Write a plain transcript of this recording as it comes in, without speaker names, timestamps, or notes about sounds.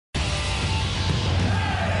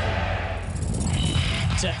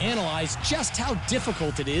To analyze just how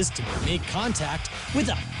difficult it is to make contact with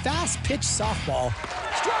a fast-pitch softball,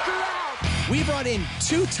 we brought in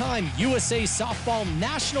two-time USA Softball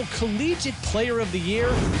National Collegiate Player of the Year,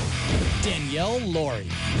 Danielle Laurie.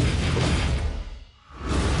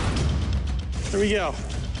 Here we go.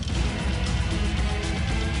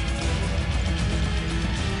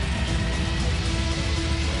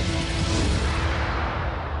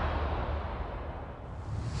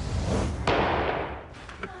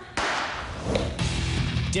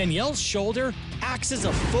 Danielle's shoulder acts as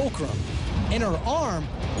a fulcrum, and her arm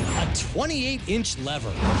a 28-inch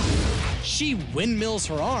lever. She windmills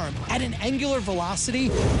her arm at an angular velocity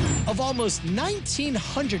of almost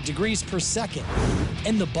 1,900 degrees per second,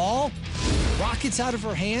 and the ball rockets out of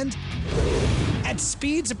her hand at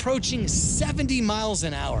speeds approaching 70 miles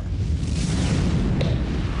an hour.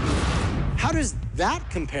 How does that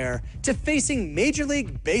compare to facing Major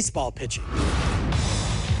League Baseball pitching?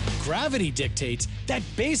 Gravity dictates that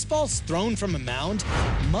baseballs thrown from a mound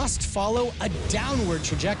must follow a downward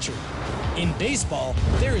trajectory. In baseball,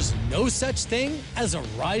 there is no such thing as a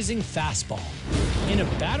rising fastball. And a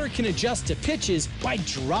batter can adjust to pitches by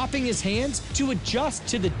dropping his hands to adjust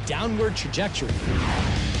to the downward trajectory.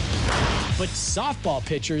 But softball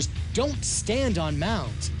pitchers don't stand on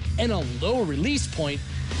mounds, and a low release point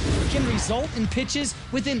can result in pitches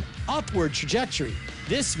with an upward trajectory.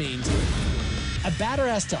 This means a batter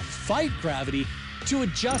has to fight gravity to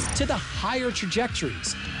adjust to the higher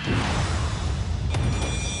trajectories.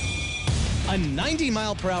 A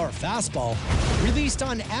 90-mile-per-hour fastball, released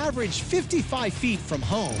on average 55 feet from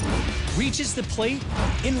home, reaches the plate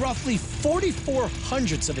in roughly 44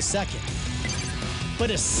 hundredths of a second. But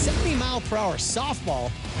a 70-mile-per-hour softball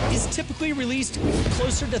is typically released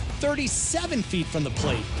closer to 37 feet from the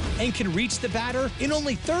plate and can reach the batter in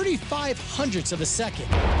only 35 hundredths of a second.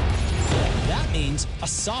 That means a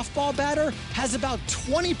softball batter has about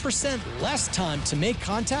 20% less time to make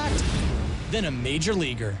contact than a major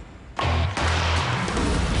leaguer.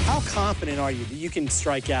 How confident are you that you can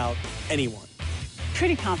strike out anyone?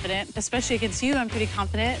 Pretty confident, especially against you. I'm pretty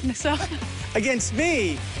confident. So Against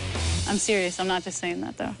me? I'm serious. I'm not just saying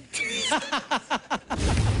that, though.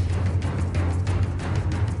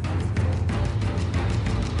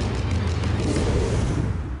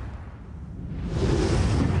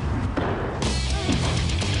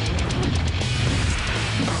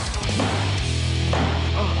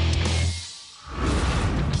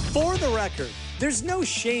 For the record, there's no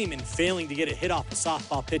shame in failing to get a hit off a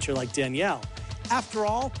softball pitcher like Danielle. After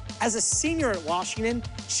all, as a senior at Washington,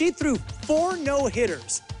 she threw 4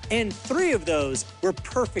 no-hitters, and 3 of those were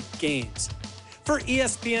perfect games. For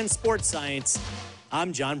ESPN Sports Science,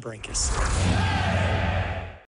 I'm John Brinkus.